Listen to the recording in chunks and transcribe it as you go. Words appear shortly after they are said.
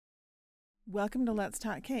Welcome to Let's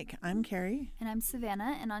Talk Cake. I'm Carrie. And I'm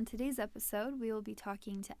Savannah, and on today's episode, we will be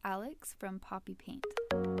talking to Alex from Poppy Paint.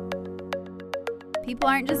 People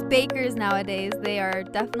aren't just bakers nowadays, they are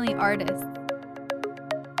definitely artists.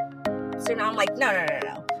 So now I'm like, no.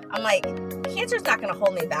 I'm like, cancer's not going to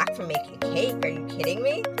hold me back from making cake. Are you kidding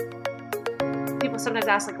me? People sometimes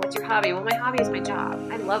ask, like, what's your hobby? Well, my hobby is my job.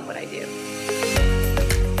 I love what I do.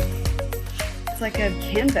 It's like a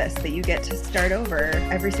canvas that you get to start over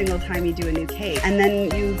every single time you do a new cake. And then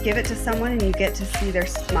you give it to someone and you get to see their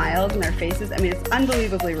smiles and their faces. I mean, it's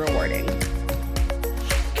unbelievably rewarding.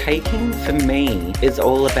 Caking for me is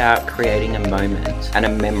all about creating a moment and a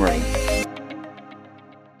memory.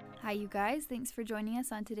 Hi, you guys. Thanks for joining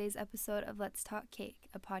us on today's episode of Let's Talk Cake,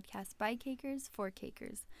 a podcast by cakers for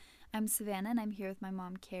cakers. I'm Savannah, and I'm here with my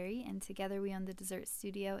mom, Carrie, and together we own the dessert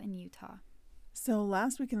studio in Utah. So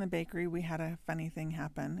last week in the bakery, we had a funny thing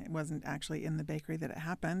happen. It wasn't actually in the bakery that it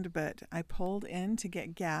happened, but I pulled in to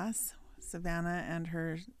get gas. Savannah and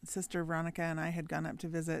her sister Veronica and I had gone up to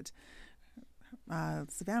visit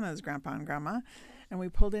Savannah's grandpa and grandma, and we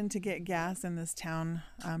pulled in to get gas in this town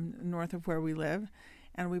north of where we live,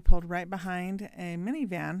 and we pulled right behind a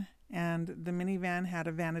minivan, and the minivan had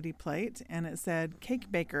a vanity plate, and it said Cake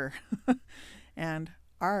Baker, and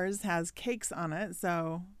ours has cakes on it,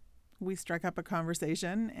 so we struck up a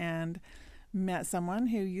conversation and met someone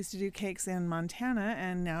who used to do cakes in Montana,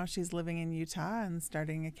 and now she's living in Utah and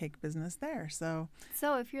starting a cake business there. So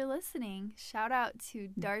if you're listening, shout out to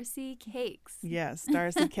Darcy Cakes. Yes,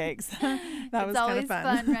 Darcy Cakes. That was kind of fun. It's always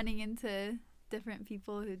fun running into different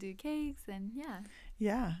people who do cakes, and yeah.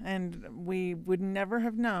 Yeah, and we would never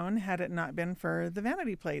have known had it not been for the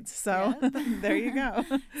vanity plates. So yep. There you go.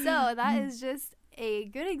 So that is just a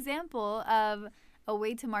good example of a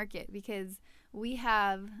way to market, because we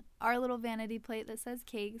have our little vanity plate that says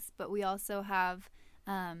cakes, but we also have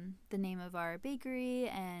the name of our bakery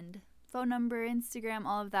and phone number, Instagram,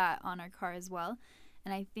 all of that on our car as well.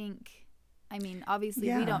 And I think,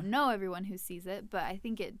 obviously we don't know everyone who sees it, but I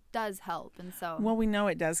think it does help. And so, well, we know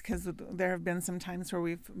it does, because there have been some times where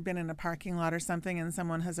we've been in a parking lot or something and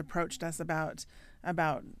someone has approached us about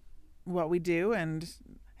what we do, and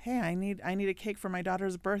hey, I need a cake for my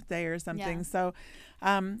daughter's birthday or something. Yeah. So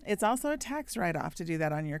it's also a tax write-off to do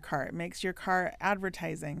that on your car. It makes your car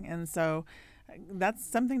advertising. And so that's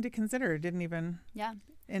something to consider. Didn't even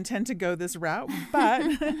intend to go this route, but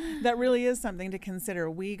that really is something to consider.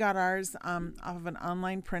 We got ours off of an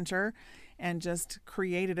online printer and just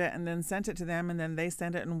created it and then sent it to them, and then they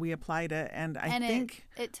sent it and we applied it. And I think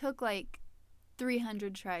it took like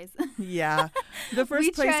 300 tries. Yeah. The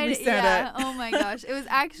first place we sent it. Oh my gosh. It was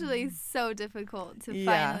actually so difficult to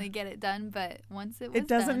finally get it done, but once it was done, it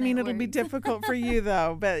doesn't mean it'll be worked. difficult for you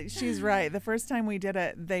though, but she's right. The first time we did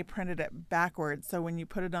it, they printed it backwards. So when you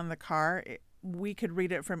put it on the car, we could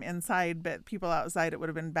read it from inside, but people outside, it would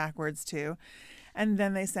have been backwards too. And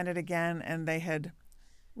then they sent it again and they had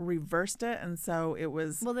reversed it, and so it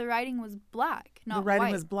was, well, the writing was black, not the writing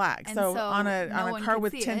white. Was black, and so on a car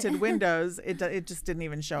with tinted windows, it just didn't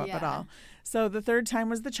even show up at all. So the third time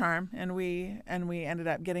was the charm, and we ended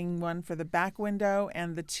up getting one for the back window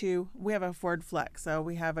and the two. We have a Ford Flex, so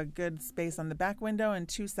we have a good space on the back window and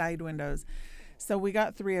two side windows, so we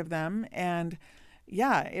got 3 of them. And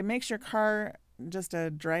yeah, it makes your car just a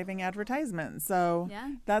driving advertisement. So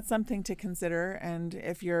that's something to consider. And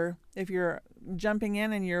if you're jumping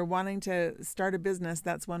in and you're wanting to start a business,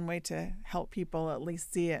 that's one way to help people at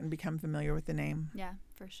least see it and become familiar with the name. Yeah,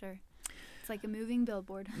 for sure. It's like a moving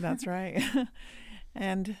billboard. That's right.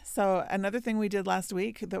 And so another thing we did last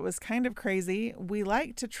week that was kind of crazy, we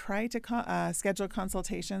like to try to schedule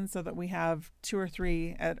consultations so that we have 2 or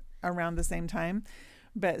 3 at around the same time.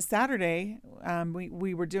 But Saturday,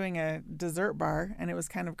 we were doing a dessert bar, and it was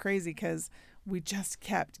kind of crazy because we just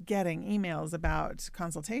kept getting emails about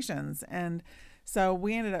consultations. And so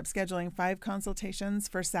we ended up scheduling 5 consultations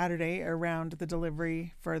for Saturday around the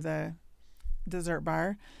delivery for the dessert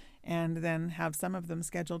bar, and then have some of them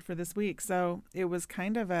scheduled for this week. So it was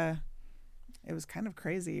kind of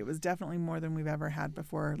crazy. It was definitely more than we've ever had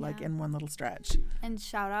before, like in one little stretch. And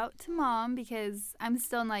shout out to Mom, because I'm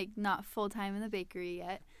still not full-time in the bakery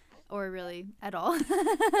yet, or really at all.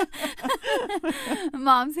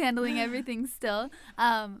 Mom's handling everything still.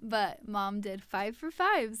 But Mom did 5 for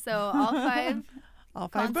 5. So all 5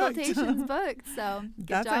 consultations booked. So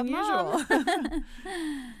good job, unusual. Mom.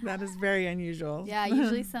 That is very unusual. Yeah,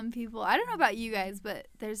 usually some people, I don't know about you guys, but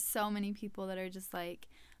there's so many people that are just like,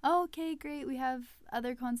 oh, okay, great, we have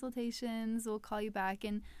other consultations, we'll call you back.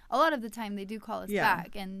 And a lot of the time they do call us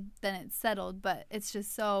back, and then it's settled. But it's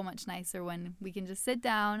just so much nicer when we can just sit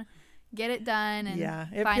down, get it done and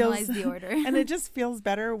it finalize feels, the order. And it just feels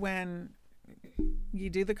better when you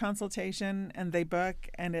do the consultation and they book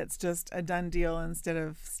and it's just a done deal instead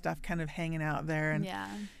of stuff kind of hanging out there.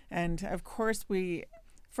 And of course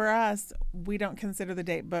for us, we don't consider the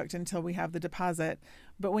date booked until we have the deposit.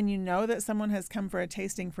 But when you know that someone has come for a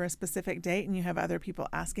tasting for a specific date and you have other people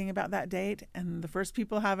asking about that date and the first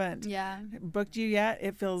people haven't booked you yet,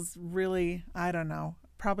 it feels really, I don't know,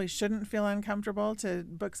 probably shouldn't feel uncomfortable to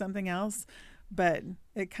book something else. But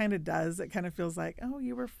it kind of does. It kind of feels like, oh,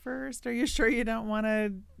 you were first. Are you sure you don't want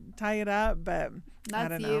to tie it up? But that's I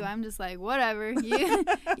don't you. know. I'm just like, whatever.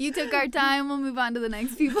 You took our time. We'll move on to the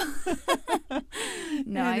next people.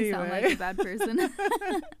 No, anyway. I sound like a bad person.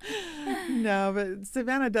 No, but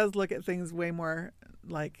Savannah does look at things way more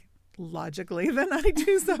like logically than I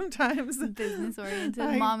do sometimes. Business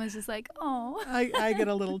oriented. Mom is just like, oh. I get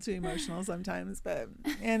a little too emotional sometimes. But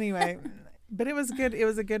anyway. But it was good. It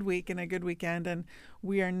was a good week and a good weekend. And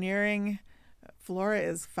we are nearing, Flora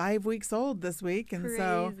is 5 weeks old this week. And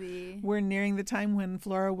so we're nearing the time when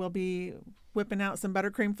Flora will be whipping out some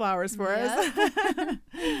buttercream flowers for us.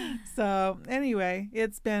 So anyway, we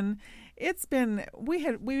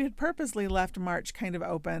had purposely left March kind of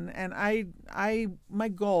open. And my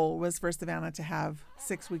goal was for Savannah to have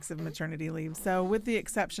 6 weeks of maternity leave. So with the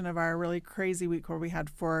exception of our really crazy week where we had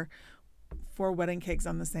four wedding cakes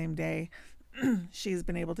on the same day, she's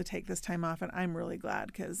been able to take this time off, and I'm really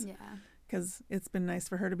glad because it's been nice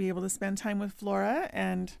for her to be able to spend time with Flora.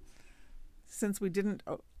 And since we didn't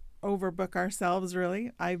overbook ourselves,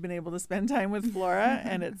 really, I've been able to spend time with Flora,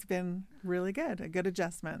 and it's been really good, a good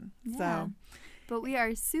adjustment. Yeah. But we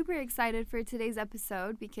are super excited for today's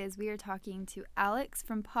episode because we are talking to Alex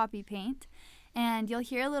from Poppy Paint. And you'll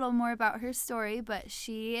hear a little more about her story, but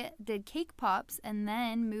she did cake pops and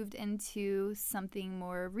then moved into something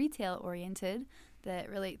more retail-oriented that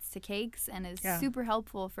relates to cakes and is super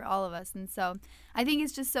helpful for all of us. And so I think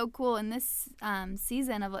it's just so cool. In this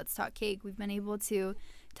season of Let's Talk Cake, we've been able to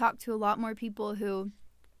talk to a lot more people who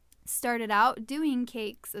started out doing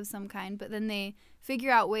cakes of some kind, but then they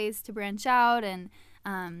figure out ways to branch out and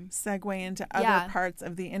segue into other parts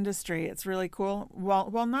of the industry. It's really cool.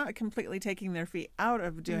 While not completely taking their feet out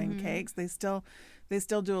of doing cakes, they still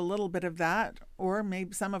do a little bit of that, or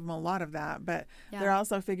maybe some of them a lot of that, but they're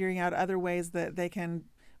also figuring out other ways that they can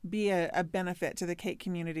be a benefit to the cake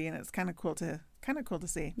community, and it's kind of cool to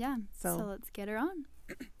see. Yeah. So let's get her on.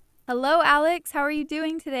 Hello, Alex. How are you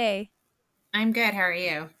doing today? I'm good. How are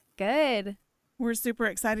you? Good. We're super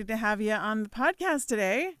excited to have you on the podcast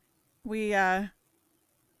today. We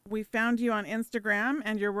found you on Instagram,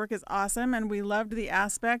 and your work is awesome, and we loved the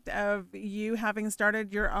aspect of you having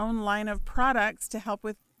started your own line of products to help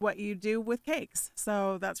with what you do with cakes.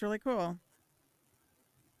 So that's really cool.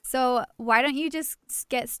 So why don't you just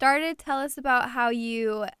get started? Tell us about how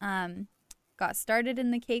you got started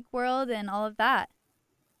in the cake world and all of that.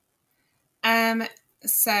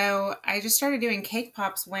 So I just started doing cake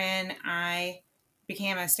pops when I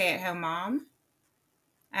became a stay-at-home mom,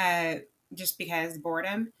 just because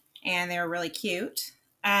boredom, and they were really cute.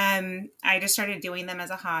 I just started doing them as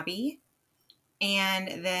a hobby,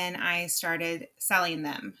 and then I started selling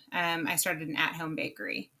them. I started an at-home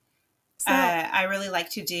bakery. So, I really like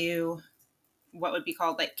to do what would be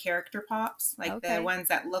called like character pops, like the ones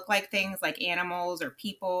that look like things like animals or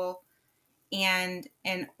people. And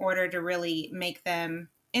in order to really make them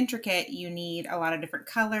intricate, you need a lot of different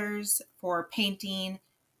colors for painting.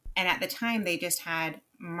 And at the time, they just had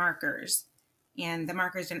markers. And the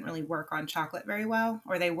markers didn't really work on chocolate very well,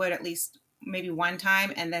 or they would at least maybe one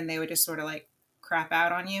time, and then they would just sort of like crap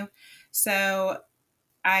out on you. So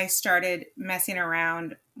I started messing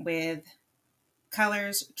around with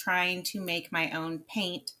colors, trying to make my own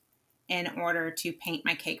paint in order to paint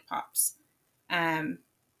my cake pops.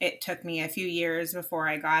 It took me a few years before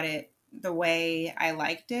I got it the way I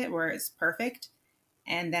liked it, where it's perfect.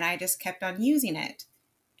 And then I just kept on using it.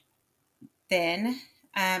 Then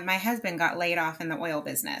my husband got laid off in the oil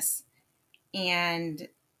business. And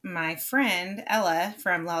my friend, Ella,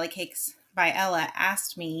 from Lolly Cakes by Ella,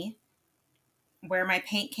 asked me where my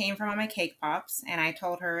paint came from on my cake pops. And I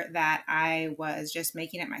told her that I was just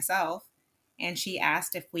making it myself. And she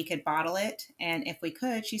asked if we could bottle it. And if we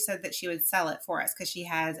could, she said that she would sell it for us because she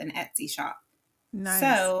has an Etsy shop. Nice.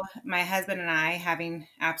 So my husband and I, having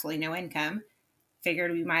absolutely no income,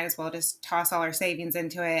 figured we might as well just toss all our savings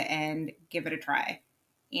into it and give it a try.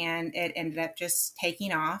 And it ended up just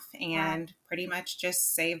taking off and pretty much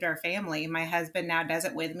just saved our family. My husband now does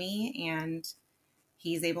it with me, and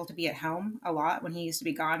he's able to be at home a lot when he used to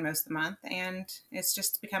be gone most of the month. And it's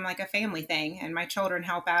just become like a family thing. And my children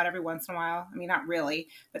help out every once in a while. I mean, not really,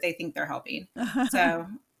 but they think they're helping. So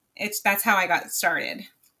that's how I got started.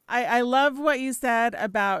 I love what you said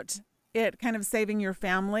about it kind of saving your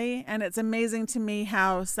family. And it's amazing to me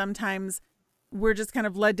how sometimes we're just kind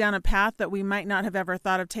of led down a path that we might not have ever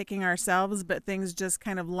thought of taking ourselves, but things just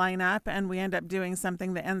kind of line up and we end up doing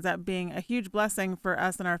something that ends up being a huge blessing for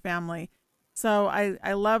us and our family. So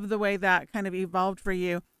I love the way that kind of evolved for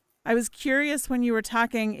you. I was curious when you were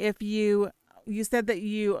talking if you said that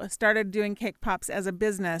you started doing cake pops as a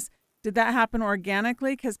business. Did that happen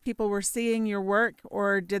organically because people were seeing your work,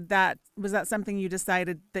 or was that something you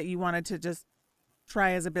decided that you wanted to just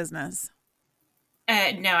try as a business?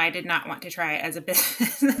 No, I did not want to try it as a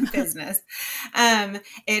business.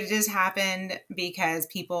 It just happened because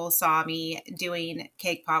people saw me doing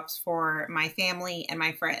cake pops for my family and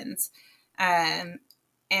my friends. And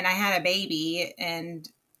I had a baby and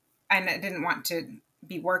I didn't want to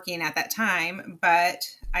be working at that time, but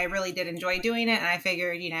I really did enjoy doing it. And I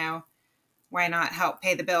figured, why not help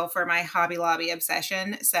pay the bill for my Hobby Lobby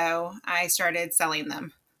obsession? So I started selling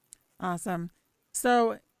them. Awesome.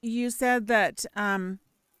 So you said that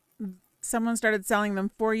someone started selling them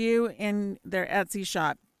for you in their Etsy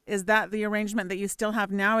shop. Is that the arrangement that you still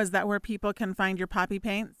have now? Is that where people can find your poppy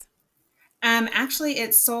paints? Actually,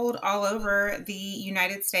 it's sold all over the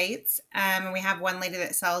United States. We have one lady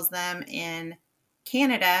that sells them in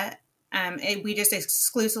Canada. We just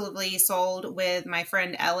exclusively sold with my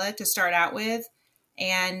friend Ella to start out with.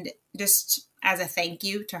 And just as a thank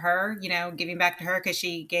you to her, giving back to her because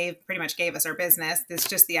she pretty much gave us our business. That's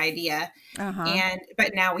just the idea. Uh-huh.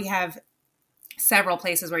 But now we have several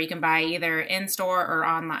places where you can buy either in store or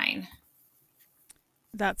online.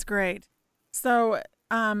 That's great. So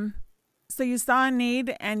you saw a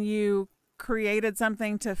need and you created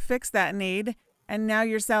something to fix that need. And now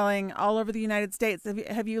you're selling all over the United States.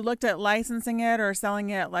 Have you looked at licensing it or selling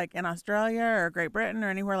it like in Australia or Great Britain or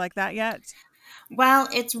anywhere like that yet? Well,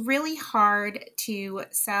 it's really hard to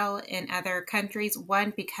sell in other countries.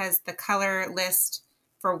 One, because the color list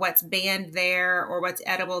for what's banned there or what's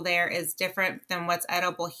edible there is different than what's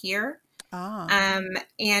edible here.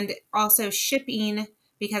 And also shipping,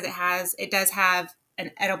 because it does have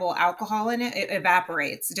an edible alcohol in it, it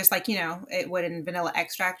evaporates just like, it would in vanilla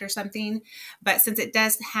extract or something. But since it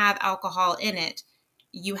does have alcohol in it,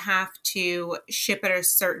 you have to ship it a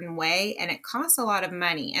certain way and it costs a lot of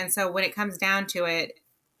money. And so when it comes down to it,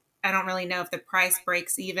 I don't really know if the price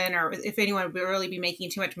breaks even or if anyone would really be making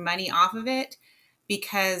too much money off of it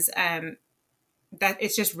because that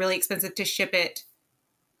it's just really expensive to ship it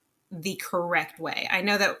the correct way. I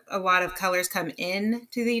know that a lot of colors come in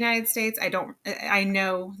to the United States. I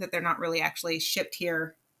know that they're not really actually shipped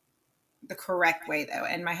here the correct way though.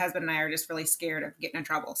 And my husband and I are just really scared of getting in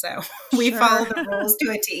trouble. So we follow the rules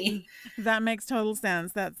to a T. That makes total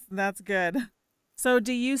sense. That's good. So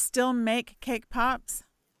do you still make cake pops?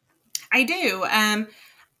 I do.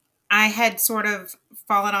 I had sort of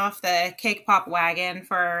fallen off the cake pop wagon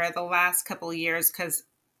for the last couple of years because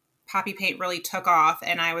poppy paint really took off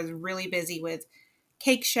and I was really busy with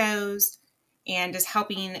cake shows and just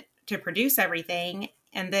helping to produce everything.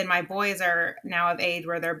 And then my boys are now of age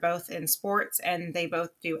where they're both in sports and they both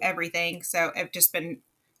do everything. So I've just been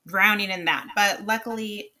drowning in that. But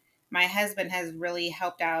luckily, my husband has really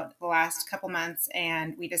helped out the last couple months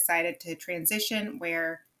and we decided to transition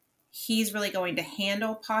where he's really going to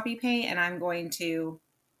handle poppy paint and I'm going to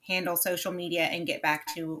handle social media and get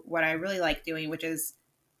back to what I really like doing, which is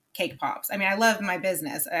cake pops. I mean, I love my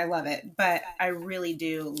business. I love it, but I really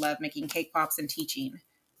do love making cake pops and teaching.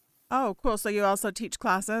 Oh, cool. So you also teach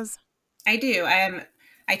classes? I do.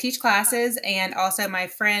 I teach classes and also my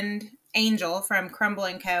friend Angel from Crumble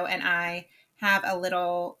 & Co. and I have a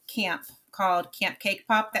little camp called Camp Cake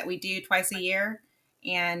Pop that we do twice a year.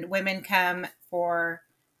 And women come for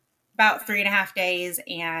about 3.5 days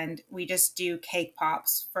and we just do cake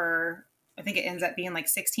pops for, I think it ends up being like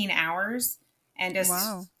 16 hours and just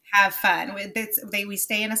have fun. We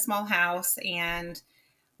stay in a small house and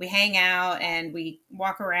we hang out and we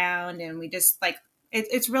walk around and we just like,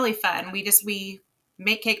 it's really fun. We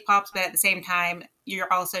make cake pops, but at the same time,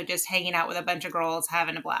 you're also just hanging out with a bunch of girls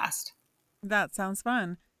having a blast. That sounds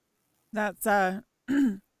fun. That's,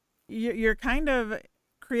 you're kind of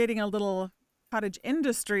creating a little cottage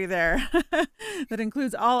industry there that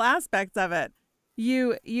includes all aspects of it.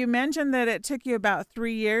 You mentioned that it took you about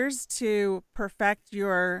 3 years to perfect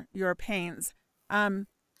your paints.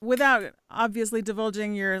 Without obviously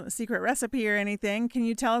divulging your secret recipe or anything, can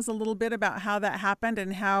you tell us a little bit about how that happened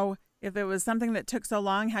and how if it was something that took so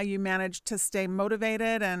long, how you managed to stay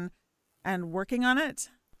motivated and working on it?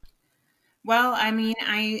 Well, I mean,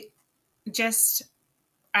 I started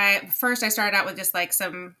out with just like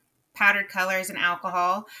some powdered colors and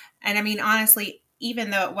alcohol. And I mean, honestly, even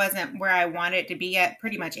though it wasn't where I wanted it to be yet,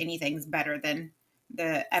 pretty much anything's better than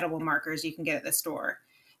the edible markers you can get at the store.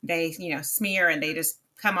 They, smear and they just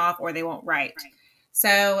come off or they won't write.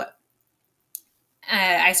 So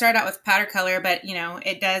I started out with powder color, but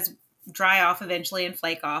it does dry off eventually and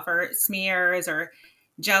flake off, or smears, or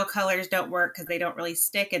gel colors don't work because they don't really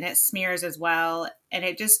stick and it smears as well. And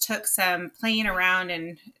it just took some playing around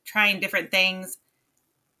and trying different things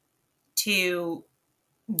to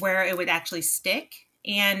where it would actually stick.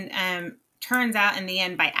 And turns out in the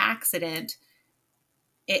end, by accident,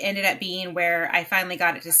 it ended up being where I finally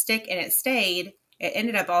got it to stick and it stayed. It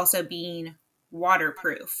ended up also being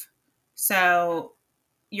waterproof. So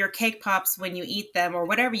your cake pops, when you eat them or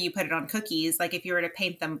whatever you put it on cookies, like if you were to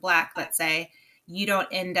paint them black, let's say, you don't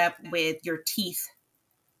end up with your teeth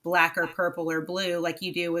black or purple or blue like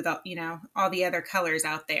you do with, all the other colors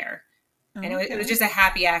out there. And it was just a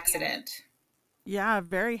happy accident. Yeah, a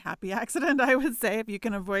very happy accident, I would say, if you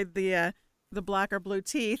can avoid the black or blue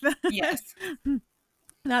teeth. Yes.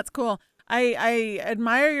 That's cool. I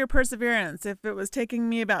admire your perseverance. If it was taking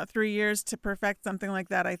me about 3 years to perfect something like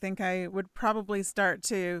that, I think I would probably start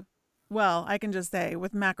to, well, I can just say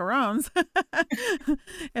with macarons.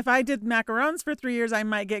 If I did macarons for 3 years, I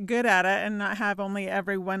might get good at it and not have only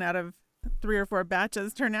every one out of 3 or 4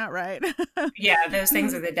 batches turn out right. Yeah, those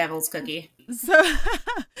things are the devil's cookie.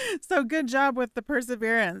 So good job with the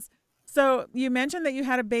perseverance. So you mentioned that you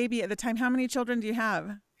had a baby at the time. How many children do you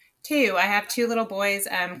have? 2. I have 2 little boys.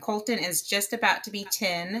 Colton is just about to be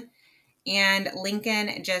 10 and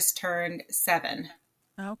Lincoln just turned 7.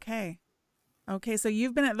 Okay. So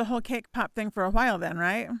you've been at the whole cake pop thing for a while then,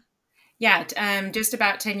 right? Yeah, just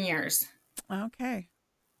about 10 years. Okay.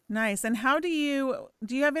 Nice. And do you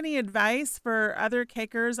have any advice for other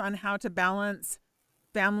cakers on how to balance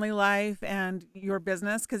family life and your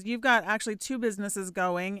business? Because you've got actually 2 businesses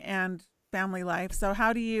going and family life. So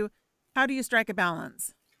how do you strike a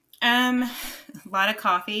balance? A lot of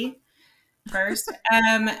coffee first.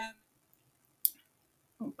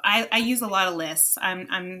 I use a lot of lists.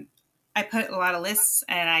 I put a lot of lists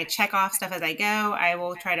and I check off stuff as I go. I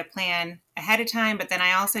will try to plan ahead of time, but then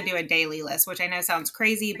I also do a daily list, which I know sounds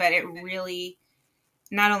crazy, but it really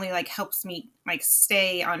not only like helps me like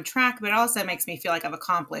stay on track, but also makes me feel like I've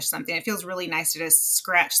accomplished something. It feels really nice to just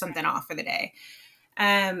scratch something off for the day.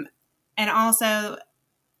 And also,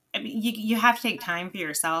 I mean, you have to take time for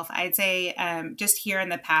yourself. I'd say just here in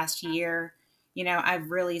the past year, I've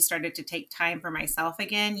really started to take time for myself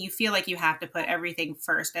again. You feel like you have to put everything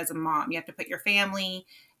first as a mom. You have to put your family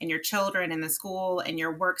and your children and the school and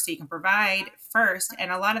your work so you can provide first.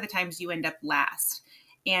 And a lot of the times you end up last.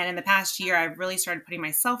 And in the past year, I've really started putting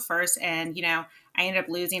myself first. And, I ended up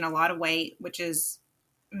losing a lot of weight, which has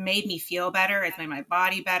made me feel better. It's made my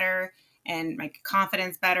body better and my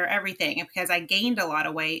confidence better, everything. Because I gained a lot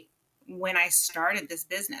of weight when I started this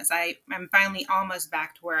business. I'm finally almost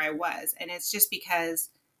back to where I was. And it's just because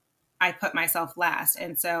I put myself last.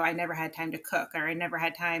 And so I never had time to cook, or I never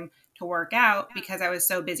had time to work out because I was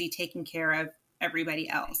so busy taking care of everybody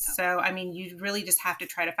else. So, I mean, you really just have to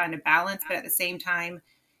try to find a balance, but at the same time,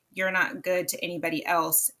 you're not good to anybody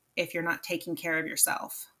else if you're not taking care of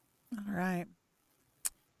yourself. All right.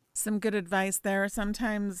 Some good advice there.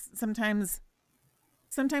 Sometimes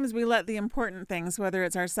we let the important things, whether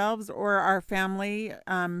it's ourselves or our family,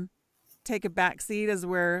 take a back seat as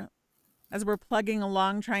we're plugging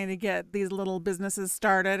along, trying to get these little businesses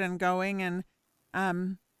started and going. And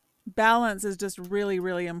balance is just really,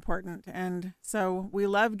 really important. And so we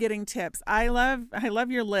love getting tips. I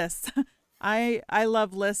love your lists. I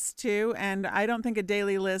love lists too, and I don't think a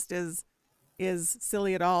daily list is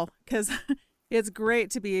silly at all, because it's great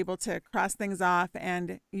to be able to cross things off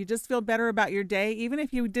and you just feel better about your day. Even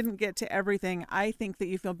if you didn't get to everything, I think that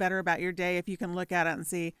you feel better about your day if you can look at it and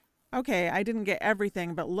see, okay, I didn't get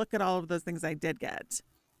everything, but look at all of those things I did get.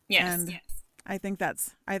 Yes. And I think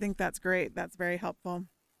that's great. That's very helpful.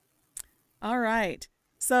 All right.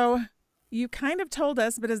 So you kind of told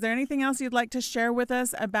us, but is there anything else you'd like to share with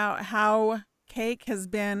us about how cake has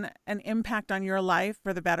been an impact on your life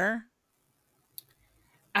for the better?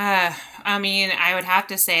 I mean, I would have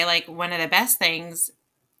to say, like, one of the best things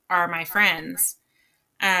are my friends.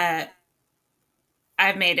 I've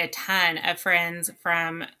made a ton of friends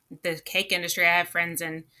from the cake industry. I have friends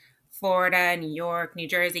in Florida, New York, New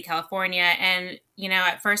Jersey, California. And,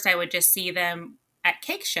 at first I would just see them at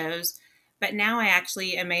cake shows, but now I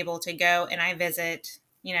actually am able to go and I visit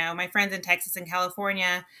my friends in Texas and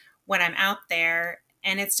California when I'm out there.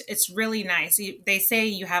 And it's really nice. They say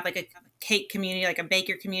you have like a cake community, like a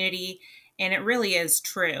baker community, and it really is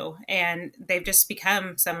true. And they've just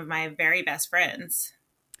become some of my very best friends.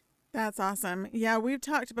 That's awesome. Yeah, we've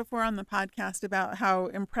talked before on the podcast about how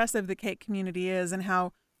impressive the cake community is and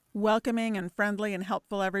how welcoming and friendly and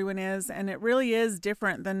helpful everyone is. And it really is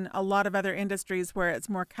different than a lot of other industries where it's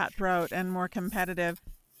more cutthroat and more competitive.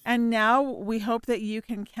 And now we hope that you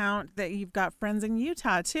can count that you've got friends in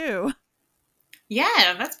Utah too.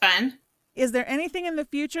 Yeah, that's fun. Is there anything in the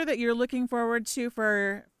future that you're looking forward to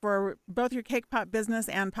for both your cake pop business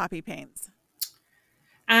and Poppy Paints?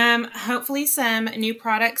 Hopefully some new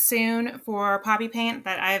products soon for Poppy Paint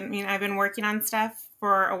that I've been working on stuff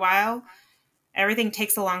for a while. Everything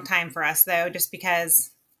takes a long time for us though, just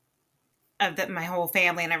because of my whole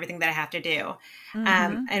family and everything that I have to do.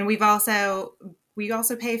 Mm-hmm. And we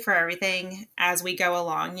also pay for everything as we go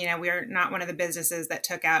along. We're not one of the businesses that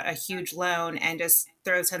took out a huge loan and just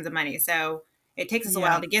throws tons of money. So it takes us a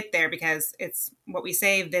while to get there because it's what we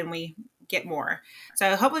save, then we get more.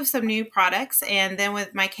 So hopefully some new products. And then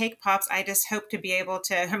with my cake pops, I just hope to be able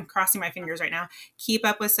to, I'm crossing my fingers right now, keep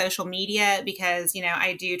up with social media because,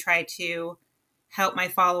 I do try to help my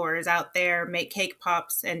followers out there make cake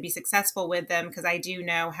pops and be successful with them because I do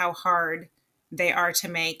know how hard they are to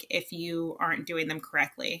make if you aren't doing them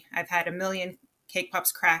correctly. I've had a million cake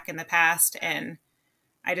pops crack in the past, and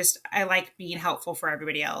I like being helpful for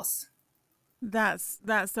everybody else. That's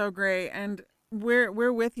so great. And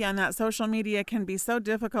we're with you on that. Social media can be so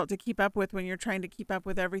difficult to keep up with when you're trying to keep up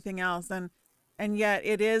with everything else. And yet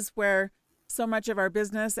it is where so much of our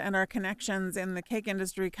business and our connections in the cake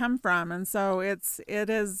industry come from. And so it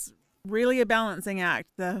is really a balancing act,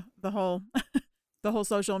 the whole the whole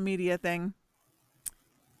social media thing.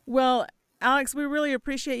 Well, Alex, we really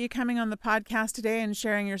appreciate you coming on the podcast today and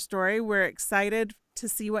sharing your story. We're excited to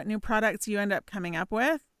see what new products you end up coming up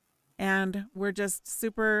with. And we're just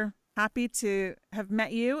super happy to have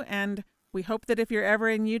met you. And we hope that if you're ever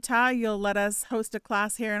in Utah, you'll let us host a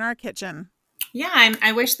class here in our kitchen. Yeah,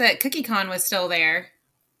 I wish that CookieCon was still there.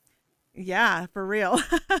 Yeah, for real.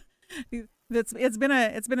 It's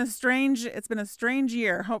been a strange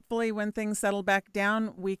year. Hopefully when things settle back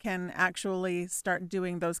down, we can actually start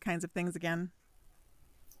doing those kinds of things again.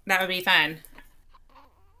 That would be fun.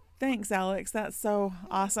 Thanks, Alex. That's so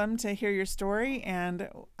awesome to hear your story, and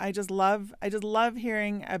I just love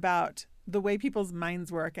hearing about the way people's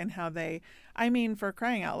minds work and how for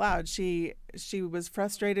crying out loud, she was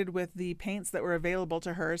frustrated with the paints that were available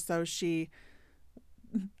to her, so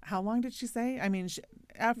how long did she say?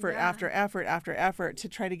 Effort after effort after effort to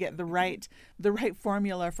try to get the right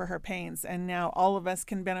formula for her paints. And now all of us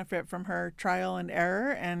can benefit from her trial and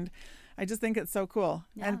error. And I just think it's so cool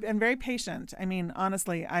and very patient.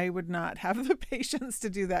 Honestly, I would not have the patience to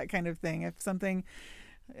do that kind of thing.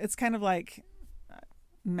 It's kind of like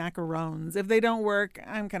macarons. If they don't work,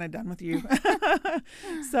 I'm kind of done with you.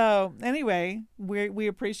 So anyway, we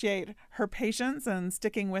appreciate her patience and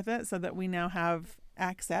sticking with it so that we now have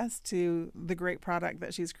access to the great product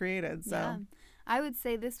that she's created. So yeah. I would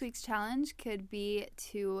say this week's challenge could be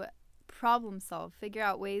to problem solve, figure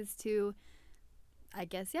out ways to,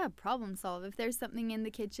 problem solve. If there's something in the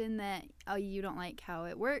kitchen that you don't like how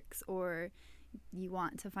it works or you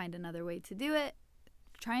want to find another way to do it,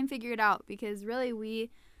 try and figure it out, because really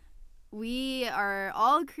we are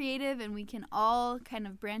all creative and we can all kind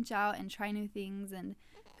of branch out and try new things, and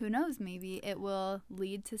who knows, maybe it will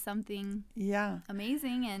lead to something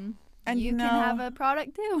amazing and you can have a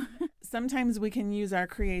product too. Sometimes we can use our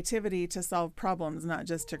creativity to solve problems, not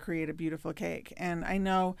just to create a beautiful cake. And I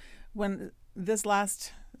know when this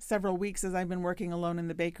last several weeks as I've been working alone in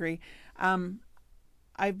the bakery,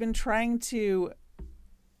 I've been trying to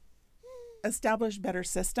establish better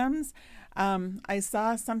systems. I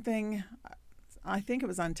saw something, I think it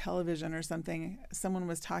was on television or something, someone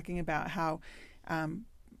was talking about how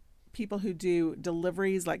people who do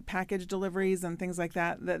deliveries, like package deliveries and things like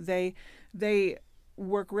that they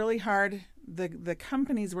work really hard. The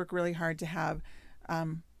companies work really hard to have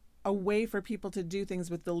a way for people to do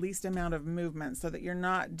things with the least amount of movement, so that you're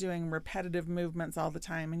not doing repetitive movements all the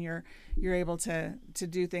time, and you're able to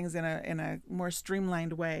do things in a more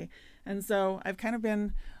streamlined way. And so I've kind of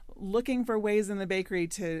been looking for ways in the bakery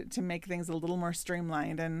to make things a little more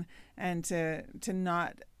streamlined and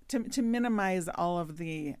to minimize all of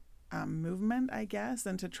the movement, I guess,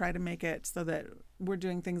 and to try to make it so that we're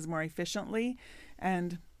doing things more efficiently.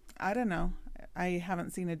 And I don't know, I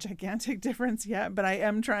haven't seen a gigantic difference yet, but I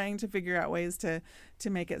am trying to figure out ways to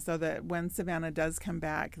make it so that when Savannah does come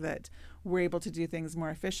back, that we're able to do things more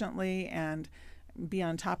efficiently and be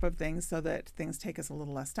on top of things so that things take us a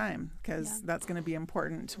little less time, because that's going to be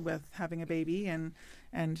important with having a baby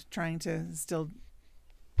and trying to still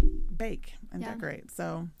bake and decorate.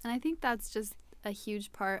 So, and I think that's just a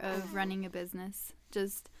huge part of running a business,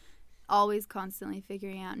 just always constantly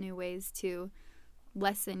figuring out new ways to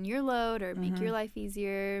lessen your load or make your life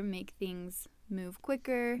easier, make things move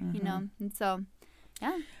quicker, you know. And so,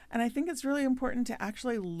 yeah. And I think it's really important to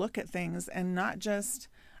actually look at things and not just,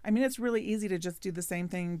 I mean, it's really easy to just do the same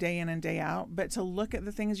thing day in and day out, but to look at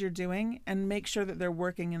the things you're doing and make sure that they're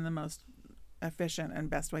working in the most efficient and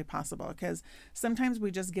best way possible. Because sometimes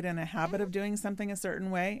we just get in a habit of doing something a certain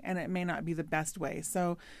way and it may not be the best way.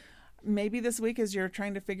 So maybe this week, as you're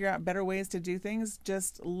trying to figure out better ways to do things,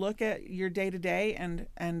 just look at your day to day and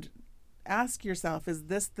ask yourself, is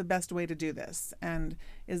this the best way to do this? And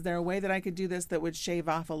is there a way that I could do this that would shave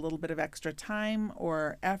off a little bit of extra time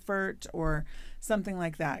or effort or something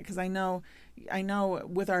like that? Because I know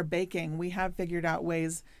with our baking, we have figured out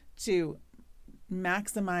ways to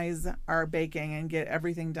maximize our baking and get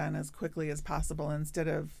everything done as quickly as possible instead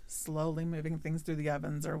of slowly moving things through the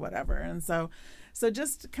ovens or whatever. And so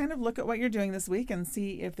just kind of look at what you're doing this week and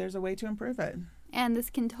see if there's a way to improve it. And this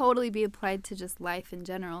can totally be applied to just life in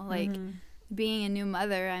general. Like being a new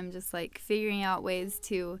mother, I'm just like figuring out ways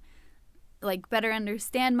to like better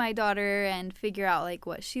understand my daughter and figure out like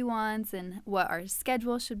what she wants and what our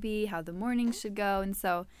schedule should be, how the mornings should go. And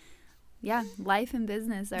so, yeah, life and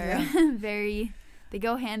business are they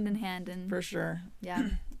go hand in hand. And for sure. Yeah.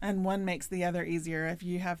 And one makes the other easier. If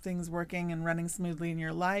you have things working and running smoothly in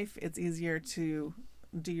your life, it's easier to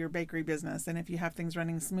do your bakery business. And if you have things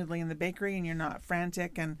running smoothly in the bakery and you're not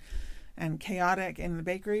frantic and chaotic in the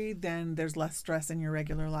bakery, then there's less stress in your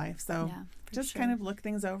regular life. So just kind of look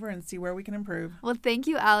things over and see where we can improve. Well, thank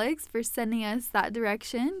you, Alex, for sending us that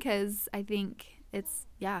direction, because I think it's,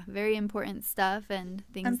 very important stuff and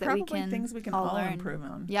things that we can all learn. Improve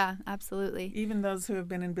on. Yeah, absolutely. Even those who have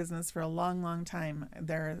been in business for a long, long time,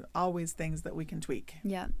 there are always things that we can tweak.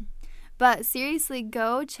 Yeah. But seriously,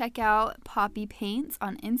 go check out Poppy Paints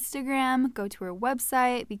on Instagram. Go to her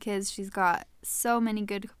website because she's got so many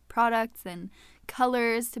good products and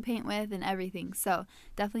colors to paint with and everything. So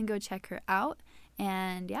definitely go check her out.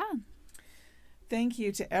 And thank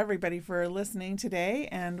you to everybody for listening today.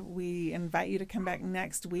 And we invite you to come back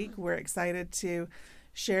next week. We're excited to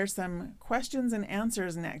share some questions and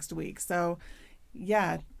answers next week. So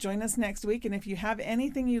join us next week. And if you have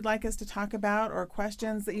anything you'd like us to talk about or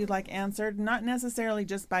questions that you'd like answered, not necessarily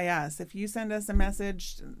just by us, if you send us a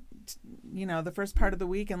message, the first part of the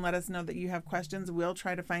week and let us know that you have questions, we'll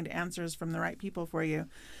try to find answers from the right people for you.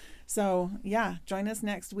 So join us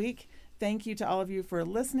next week. Thank you to all of you for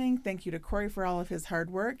listening. Thank you to Corey for all of his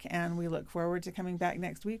hard work. And we look forward to coming back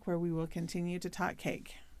next week where we will continue to talk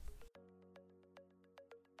cake.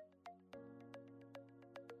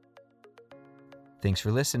 Thanks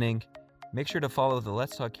for listening. Make sure to follow the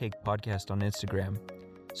Let's Talk Cake podcast on Instagram.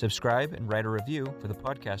 Subscribe and write a review for the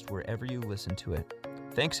podcast wherever you listen to it.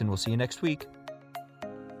 Thanks, and we'll see you next week.